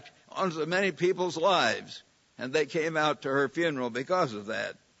impact on so many people's lives. And they came out to her funeral because of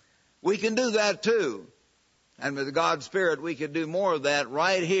that. We can do that too. And with God's Spirit, we can do more of that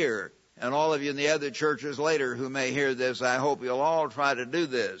right here. And all of you in the other churches later who may hear this, I hope you'll all try to do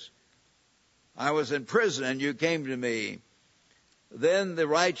this. I was in prison, and you came to me. Then the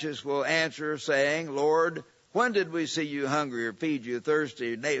righteous will answer, saying, Lord, when did we see you hungry or feed you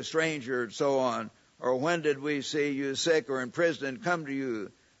thirsty, a stranger, and so on? Or when did we see you sick or in prison and come to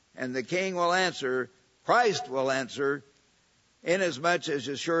you? And the king will answer, Christ will answer, inasmuch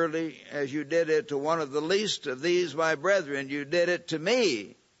as surely as you did it to one of the least of these my brethren, you did it to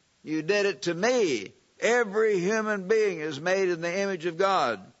me. You did it to me. Every human being is made in the image of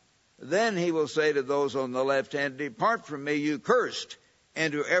God. Then he will say to those on the left hand, Depart from me, you cursed,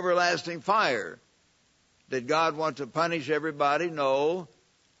 into everlasting fire. Did God want to punish everybody? No.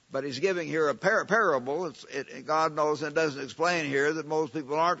 But he's giving here a parable. God knows and doesn't explain here that most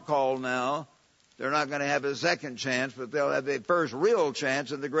people aren't called now. They're not going to have a second chance, but they'll have a first real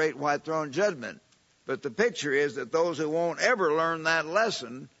chance in the great white throne judgment. But the picture is that those who won't ever learn that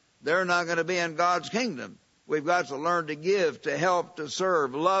lesson, they're not going to be in God's kingdom. We've got to learn to give, to help, to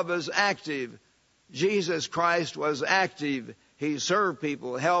serve. Love is active. Jesus Christ was active. He served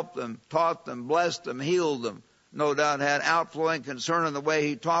people, helped them, taught them, blessed them, healed them. No doubt had outflowing concern in the way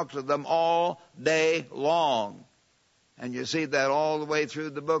he talked to them all day long. And you see that all the way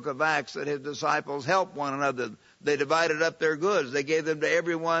through the book of Acts, that his disciples helped one another. They divided up their goods. They gave them to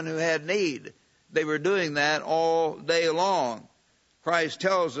everyone who had need. They were doing that all day long. Christ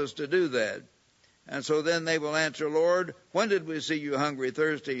tells us to do that. And so then they will answer, Lord, when did we see you hungry,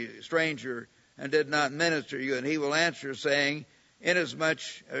 thirsty, stranger, and did not minister you? And he will answer, saying, Inasmuch,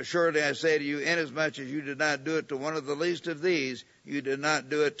 surely I say to you, inasmuch as you did not do it to one of the least of these, you did not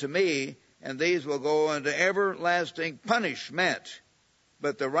do it to me, and these will go into everlasting punishment,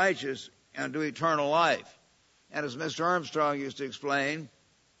 but the righteous unto eternal life. And as Mr. Armstrong used to explain,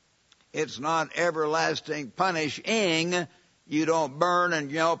 it's not everlasting punishing. You don't burn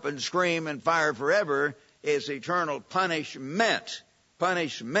and yelp and scream and fire forever. It's eternal punishment.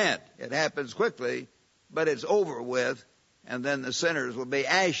 Punishment. It happens quickly, but it's over with, and then the sinners will be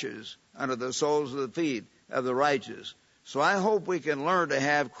ashes under the soles of the feet of the righteous. So I hope we can learn to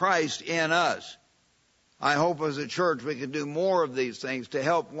have Christ in us. I hope as a church we can do more of these things to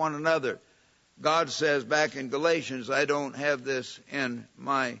help one another. God says back in Galatians, I don't have this in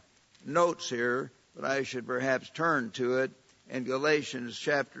my notes here, but I should perhaps turn to it. In Galatians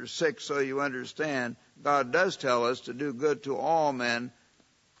chapter 6, so you understand, God does tell us to do good to all men,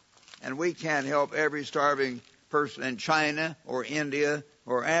 and we can't help every starving person in China or India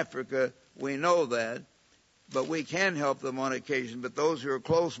or Africa. We know that, but we can help them on occasion. But those who are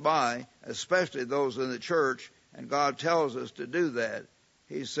close by, especially those in the church, and God tells us to do that.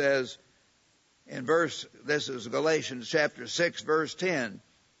 He says this is Galatians chapter 6, verse 10.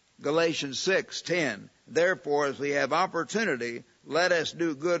 Galatians 6:10. Therefore, as we have opportunity, let us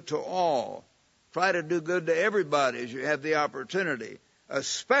do good to all. Try to do good to everybody as you have the opportunity,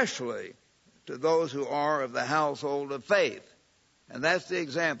 especially to those who are of the household of faith. And that's the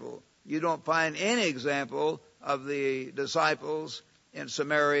example. You don't find any example of the disciples in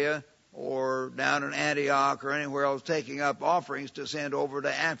Samaria or down in Antioch or anywhere else taking up offerings to send over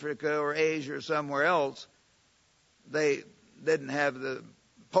to Africa or Asia or somewhere else. They didn't have the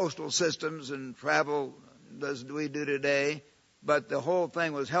postal systems and travel as we do today, but the whole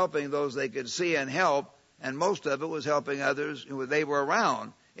thing was helping those they could see and help, and most of it was helping others who they were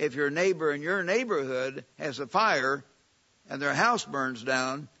around. If your neighbor in your neighborhood has a fire and their house burns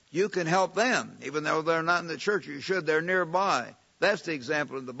down, you can help them. Even though they're not in the church, you should. They're nearby. That's the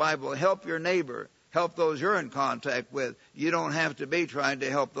example in the Bible. Help your neighbor. Help those you're in contact with. You don't have to be trying to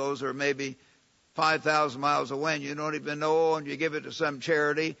help those who are maybe 5,000 miles away and you don't even know, and you give it to some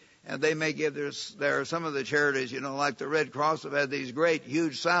charity, and they may give there are some of the charities, like the Red Cross have had these great,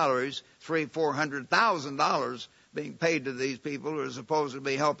 huge salaries, $300,000-$400,000 being paid to these people who are supposed to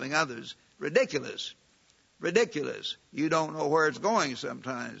be helping others. Ridiculous. Ridiculous. You don't know where it's going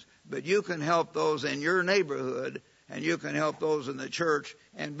sometimes, but you can help those in your neighborhood, and you can help those in the church,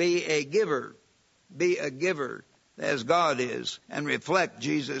 and be a giver. Be a giver as God is, and reflect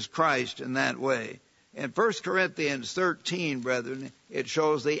Jesus Christ in that way. In 1 Corinthians 13, brethren, it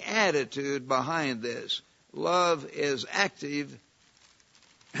shows the attitude behind this. Love is active,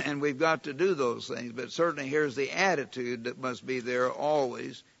 and we've got to do those things, but certainly here's the attitude that must be there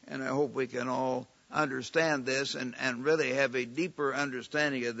always, and I hope we can all understand this and really have a deeper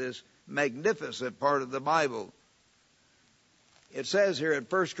understanding of this magnificent part of the Bible. It says here in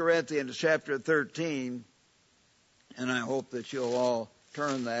 1 Corinthians chapter 13, and I hope that you'll all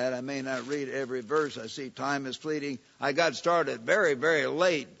turn that. I may not read every verse. I see time is fleeting. I got started very, very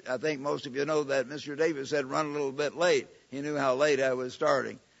late. I think most of you know that. Mr. Davis said run a little bit late. He knew how late I was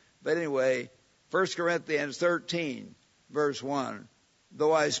starting. But anyway, 1 Corinthians 13, verse 1.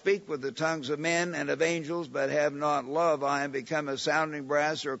 Though I speak with the tongues of men and of angels, but have not love, I am become a sounding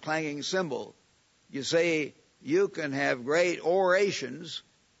brass or a clanging cymbal. You say you can have great orations,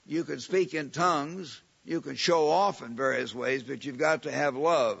 you can speak in tongues, you can show off in various ways, but you've got to have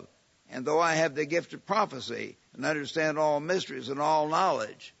love. And though I have the gift of prophecy and understand all mysteries and all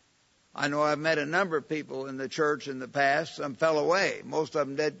knowledge, I know I've met a number of people in the church in the past. Some fell away. Most of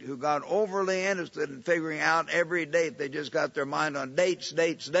them did, who got overly interested in figuring out every date. They just got their mind on dates.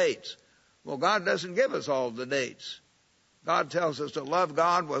 Well, God doesn't give us all the dates. God tells us to love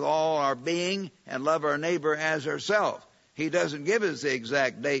God with all our being and love our neighbor as ourselves. He doesn't give us the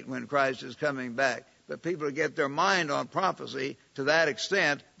exact date when Christ is coming back. But people who get their mind on prophecy to that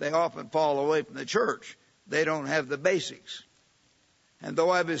extent, they often fall away from the church. They don't have the basics. And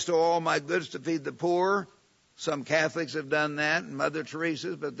though I bestow all my goods to feed the poor, some Catholics have done that, and Mother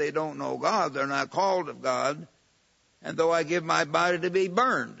Teresa's, but they don't know God. They're not called of God. And though I give my body to be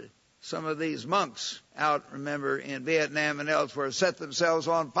burned, some of these monks out, remember, in Vietnam and elsewhere, set themselves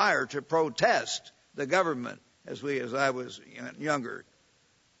on fire to protest the government as I was younger,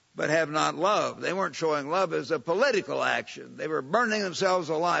 but have not love. They weren't showing love as a political action. They were burning themselves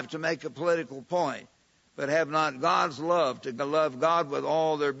alive to make a political point, but have not God's love, to love God with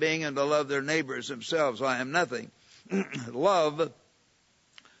all their being and to love their neighbors themselves. I am nothing. Love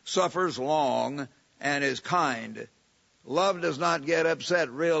suffers long and is kind. Love does not get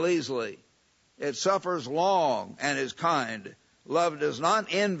upset real easily. It suffers long and is kind. Love does not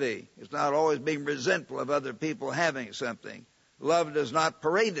envy. It's not always being resentful of other people having something. Love does not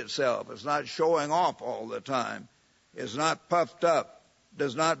parade itself. It's not showing off all the time. It's not puffed up.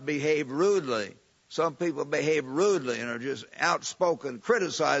 Does not behave rudely. Some people behave rudely and are just outspoken,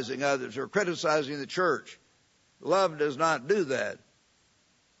 criticizing others or criticizing the church. Love does not do that.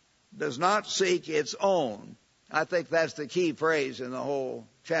 Does not seek its own. I think that's the key phrase in the whole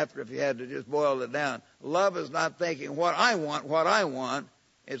chapter if you had to just boil it down. Love is not thinking what I want.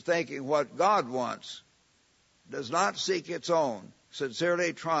 It's thinking what God wants. Does not seek its own.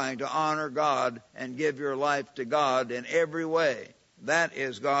 Sincerely trying to honor God and give your life to God in every way. That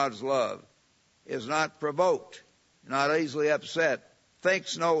is God's love. Is not provoked, not easily upset,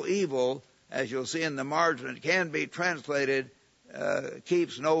 thinks no evil, as you'll see in the margin. It can be translated,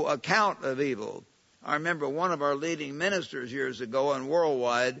 keeps no account of evil. I remember one of our leading ministers years ago and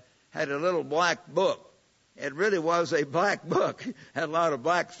worldwide had a little black book. It really was a black book, had a lot of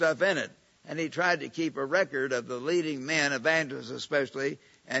black stuff in it. And he tried to keep a record of the leading men, evangelists especially,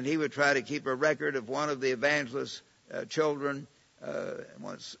 and he would try to keep a record of one of the evangelist's children,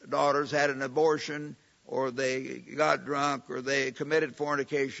 one's daughters had an abortion, or they got drunk, or they committed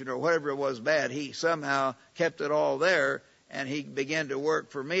fornication, or whatever it was bad. He somehow kept it all there, and he began to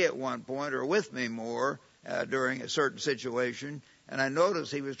work for me at one point, or with me more, during a certain situation. And I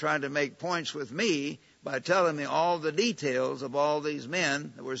noticed he was trying to make points with me by telling me all the details of all these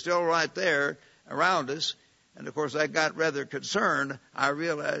men that were still right there around us. And of course I got rather concerned. I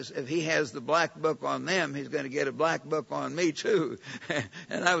realized if he has the black book on them, he's going to get a black book on me too.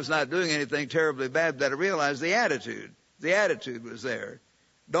 And I was not doing anything terribly bad, but I realized the attitude. The attitude was there.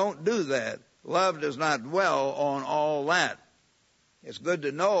 Don't do that. Love does not dwell on all that. It's good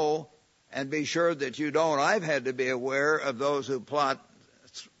to know and be sure that you don't. I've had to be aware of those who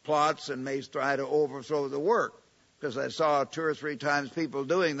plots and may try to overthrow the work, because I saw 2 or 3 times people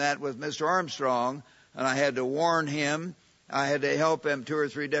doing that with Mr. Armstrong, and I had to warn him. I had to help him 2 or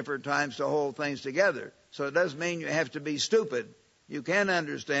 3 different times to hold things together. So it doesn't mean you have to be stupid. You can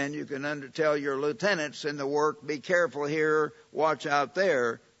understand. You can tell your lieutenants in the work, be careful here, watch out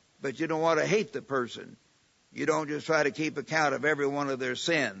there, but you don't want to hate the person. You don't just try to keep account of every one of their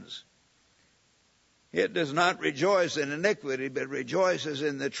sins. It does not rejoice in iniquity, but rejoices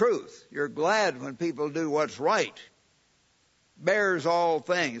in the truth. You're glad when people do what's right. Bears all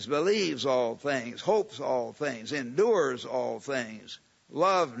things, believes all things, hopes all things, endures all things.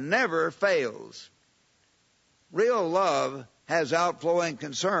 Love never fails. Real love has outflowing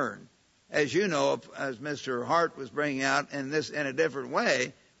concern. As you know, as Mr. Hart was bringing out in a different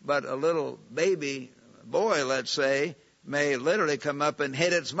way, but a little baby boy, let's say, may literally come up and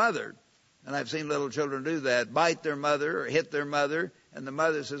hit its mother. And I've seen little children do that, bite their mother or hit their mother. And the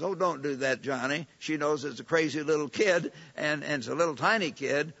mother says, "Oh, don't do that, Johnny." She knows it's a crazy little kid, and it's a little tiny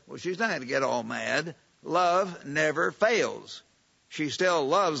kid. Well, she's not going to get all mad. Love never fails. She still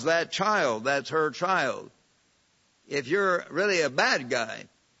loves that child. That's her child. If you're really a bad guy,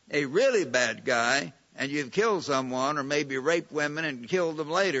 a really bad guy, and you've killed someone or maybe raped women and killed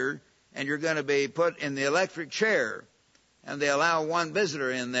them later, and you're going to be put in the electric chair, and they allow one visitor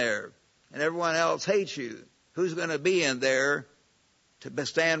in there, and everyone else hates you, who's going to be in there to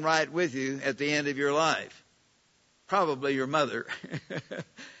stand right with you at the end of your life? Probably your mother.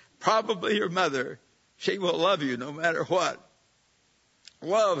 Probably your mother. She will love you no matter what.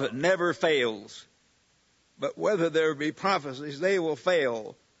 Love never fails. But whether there be prophecies, they will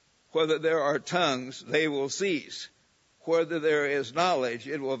fail. Whether there are tongues, they will cease. Whether there is knowledge,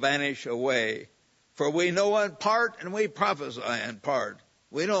 it will vanish away. For we know in part and we prophesy in part.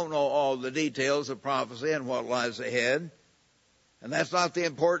 We don't know all the details of prophecy and what lies ahead. And that's not the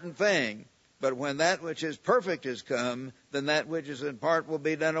important thing. But when that which is perfect is come, then that which is in part will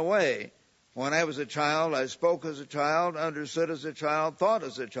be done away. When I was a child, I spoke as a child, understood as a child, thought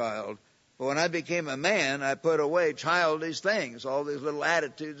as a child. But when I became a man, I put away childish things, all these little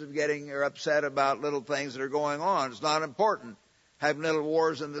attitudes of getting or upset about little things that are going on. It's not important. Having little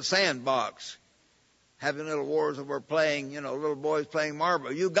wars in the sandbox. Having little wars that we're playing, little boys playing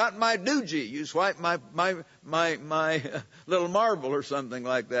marble. You got my doogie. You swiped my little marble or something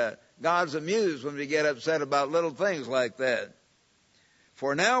like that. God's amused when we get upset about little things like that.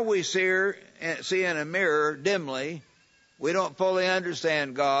 For now we see in a mirror dimly. We don't fully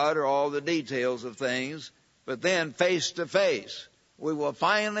understand God or all the details of things, but then face to face, we will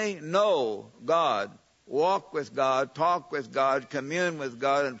finally know God, walk with God, talk with God, commune with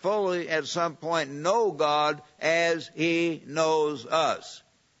God, and fully at some point know God as He knows us.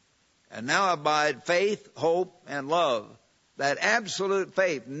 And now abide faith, hope, and love. That absolute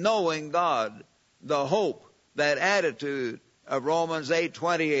faith, knowing God, the hope, that attitude of Romans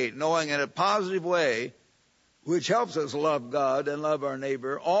 8:28, knowing in a positive way, which helps us love God and love our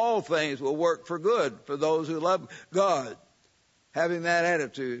neighbor. All things will work for good for those who love God. Having that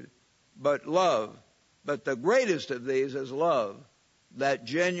attitude, but love. But the greatest of these is love. That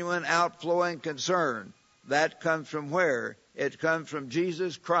genuine outflowing concern. That comes from where? It comes from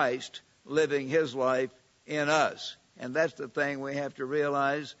Jesus Christ living His life in us. And that's the thing we have to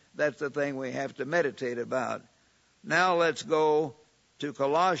realize. That's the thing we have to meditate about. Now let's go to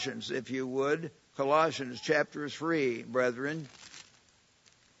Colossians, if you would. Colossians chapter 3, brethren.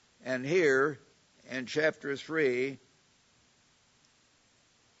 And here in chapter 3,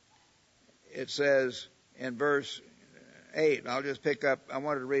 it says in verse 8, I'll just pick up, I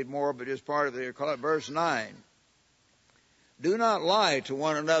wanted to read more, but just part of it, verse 9. Do not lie to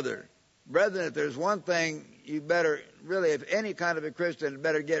one another. Brethren, if there's one thing you better, really, if any kind of a Christian,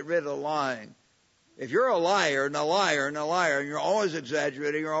 better get rid of lying. If you're a liar and a liar and a liar, and you're always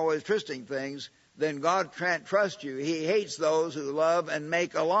exaggerating, you're always twisting things, then God can't trust you. He hates those who love and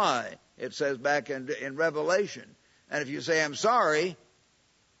make a lie, it says back in Revelation. And if you say, I'm sorry,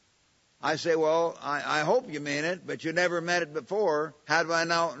 I say, well, I hope you mean it, but you never meant it before. How do I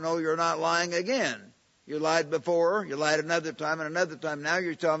now know you're not lying again? You lied before, you lied another time and another time. Now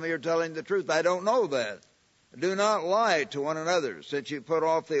you're telling me you're telling the truth. I don't know that. Do not lie to one another, since you put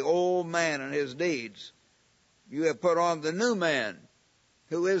off the old man and his deeds. You have put on the new man.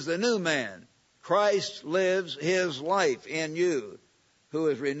 Who is the new man? Christ lives His life in you, who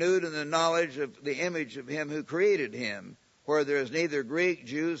is renewed in the knowledge of the image of Him who created him, where there is neither Greek,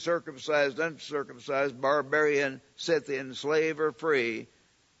 Jew, circumcised, uncircumcised, barbarian, Scythian, slave, or free,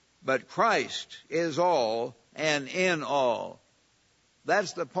 but Christ is all and in all.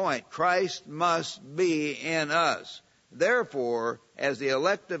 That's the point. Christ must be in us. Therefore, as the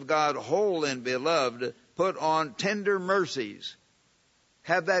elect of God, whole and beloved, put on tender mercies.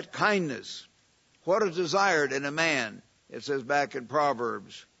 Have that kindness. What is desired in a man? It says back in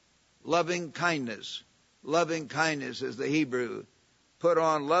Proverbs. Loving kindness. Loving kindness is the Hebrew. Put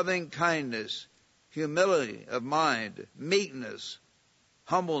on loving kindness, humility of mind, meekness,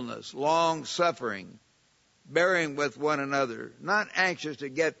 humbleness, long-suffering, bearing with one another, not anxious to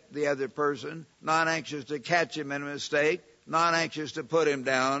get the other person, not anxious to catch him in a mistake, not anxious to put him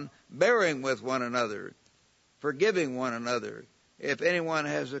down, bearing with one another, forgiving one another. If anyone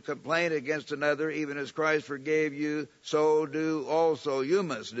has a complaint against another, even as Christ forgave you, so do also you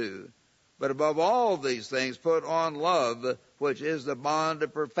must do. But above all these things, put on love, which is the bond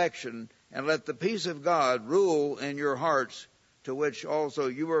of perfection, and let the peace of God rule in your hearts, to which also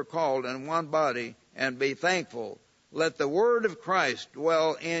you were called in one body, and be thankful. Let the word of Christ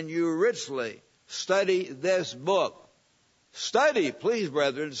dwell in you richly. Study this book. Study, please,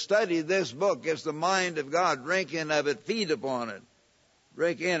 brethren, study this book. It's the mind of God. Drink in of it, feed upon it.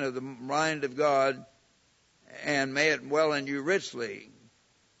 Drink in of the mind of God, and may it dwell in you richly.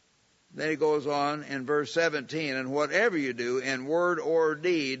 Then he goes on in verse 17, and whatever you do in word or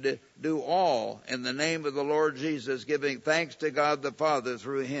deed, do all in the name of the Lord Jesus, giving thanks to God the Father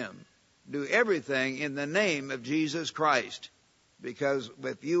through Him. Do everything in the name of Jesus Christ, because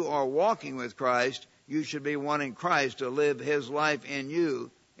if you are walking with Christ, you should be wanting Christ to live his life in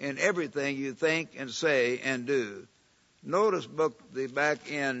you in everything you think and say and do. Notice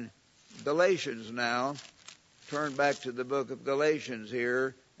back in Galatians now. Turn back to the book of Galatians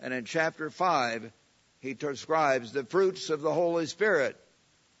here, and in chapter 5, he describes the fruits of the Holy Spirit.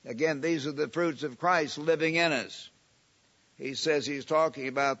 Again, these are the fruits of Christ living in us. He says he's talking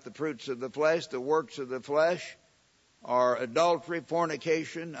about the fruits of the flesh. The works of the flesh are adultery,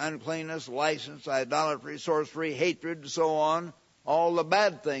 fornication, uncleanness, license, idolatry, sorcery, hatred, and so on. All the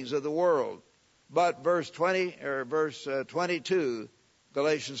bad things of the world. But verse 22,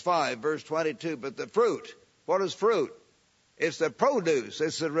 Galatians 5, verse 22, but the fruit. What is fruit? It's the produce.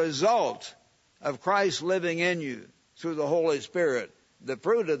 It's the result of Christ living in you through the Holy Spirit. The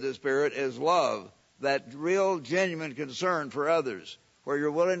fruit of the Spirit is love, that real, genuine concern for others, where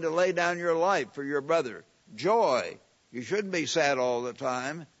you're willing to lay down your life for your brother. Joy. You shouldn't be sad all the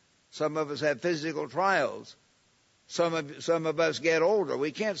time. Some of us have physical trials. Some of us get older.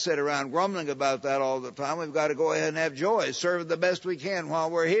 We can't sit around grumbling about that all the time. We've got to go ahead and have joy. Serve the best we can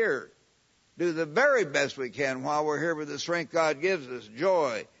while we're here. Do the very best we can while we're here with the strength God gives us.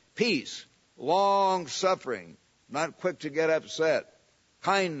 Joy, peace, long suffering, not quick to get upset,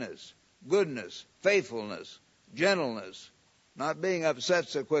 kindness, goodness, faithfulness, gentleness, not being upset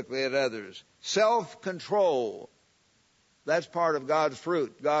so quickly at others, self-control. That's part of God's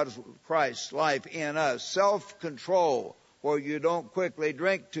fruit, Christ's life in us. Self-control, where you don't quickly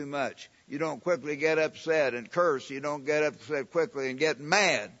drink too much. You don't quickly get upset and curse. You don't get upset quickly and get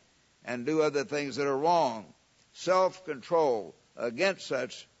mad and do other things that are wrong. Self-control. Against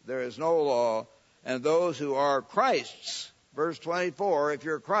such there is no law. And those who are Christ's, verse 24, if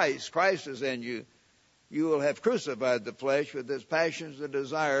you're Christ, Christ is in you, you will have crucified the flesh with its passions and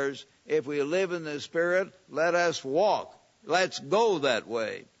desires. If we live in the Spirit, let us walk. Let's go that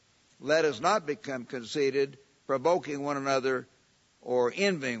way. Let us not become conceited, provoking one another or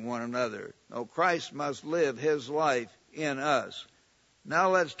envying one another. No, Christ must live his life in us. Now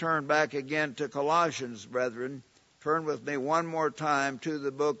let's turn back again to Colossians, brethren. Turn with me one more time to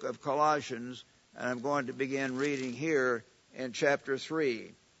the book of Colossians, and I'm going to begin reading here in chapter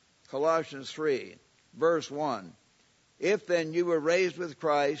 3. Colossians 3, verse 1. If then you were raised with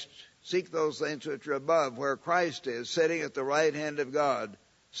Christ, seek those things which are above, where Christ is, sitting at the right hand of God.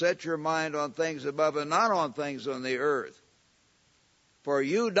 Set your mind on things above and not on things on the earth. For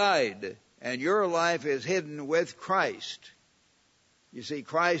you died, and your life is hidden with Christ. You see,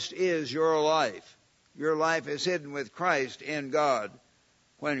 Christ is your life. Your life is hidden with Christ in God.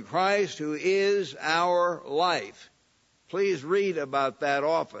 When Christ, who is our life, please read about that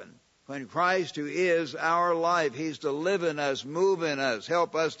often. When Christ, who is our life, he's to live in us, move in us,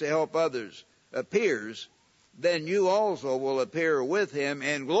 help us to help others, appears, then you also will appear with him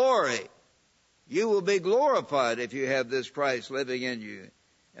in glory. You will be glorified if you have this Christ living in you.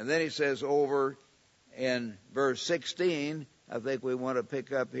 And then he says over in verse 16, I think we want to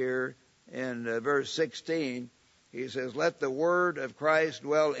pick up here in verse 16, he says, let the word of Christ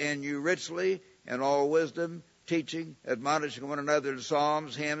dwell in you richly in all wisdom, teaching, admonishing one another in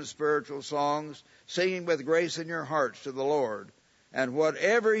psalms, hymns, spiritual songs, singing with grace in your hearts to the Lord. And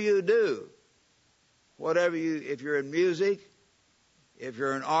whatever you do, if you're in music, if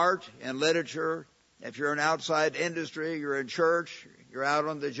you're in art and literature, if you're in outside industry, you're in church, you're out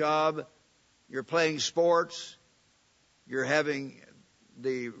on the job, you're playing sports, you're having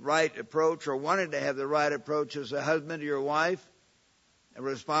the right approach or wanting to have the right approach as a husband to your wife, a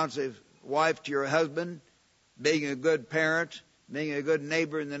responsive wife to your husband, being a good parent, being a good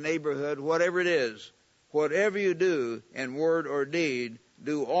neighbor in the neighborhood, whatever it is, whatever you do in word or deed,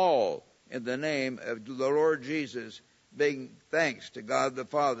 do all in the name of the Lord Jesus, giving thanks to God the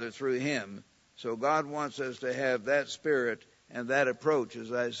Father through him. So God wants us to have that spirit and that approach,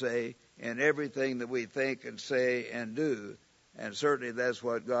 as I say, in everything that we think and say and do. And certainly that's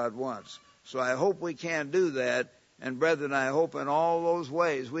what God wants. So I hope we can do that. And brethren, I hope in all those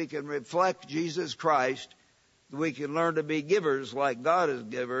ways we can reflect Jesus Christ. We can learn to be givers like God is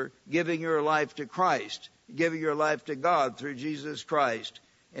giver, giving your life to Christ, giving your life to God through Jesus Christ.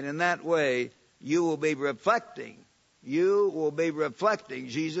 And in that way, you will be reflecting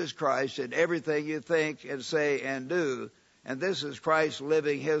Jesus Christ in everything you think and say and do. And this is Christ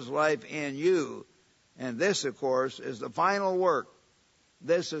living his life in you. And this, of course, is the final work.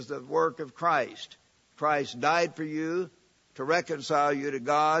 This is the work of Christ. Christ died for you to reconcile you to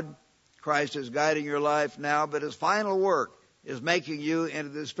God. Christ is guiding your life now, but his final work is making you into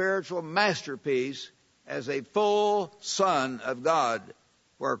the spiritual masterpiece as a full son of God,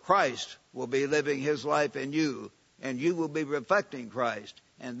 where Christ will be living his life in you, and you will be reflecting Christ,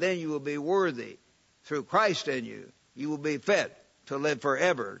 and then you will be worthy through Christ in you, you will be fit to live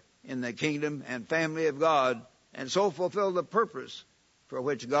forever in the kingdom and family of God, and so fulfill the purpose for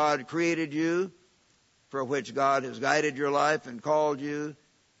which God created you, for which God has guided your life and called you,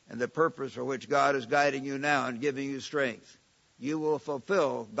 and the purpose for which God is guiding you now and giving you strength. You will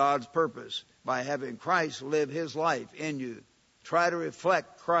fulfill God's purpose by having Christ live His life in you. Try to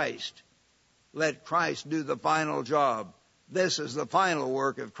reflect Christ. Let Christ do the final job. This is the final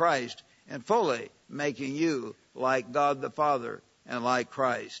work of Christ, and fully making you like God the Father and like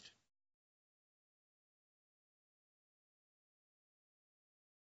Christ.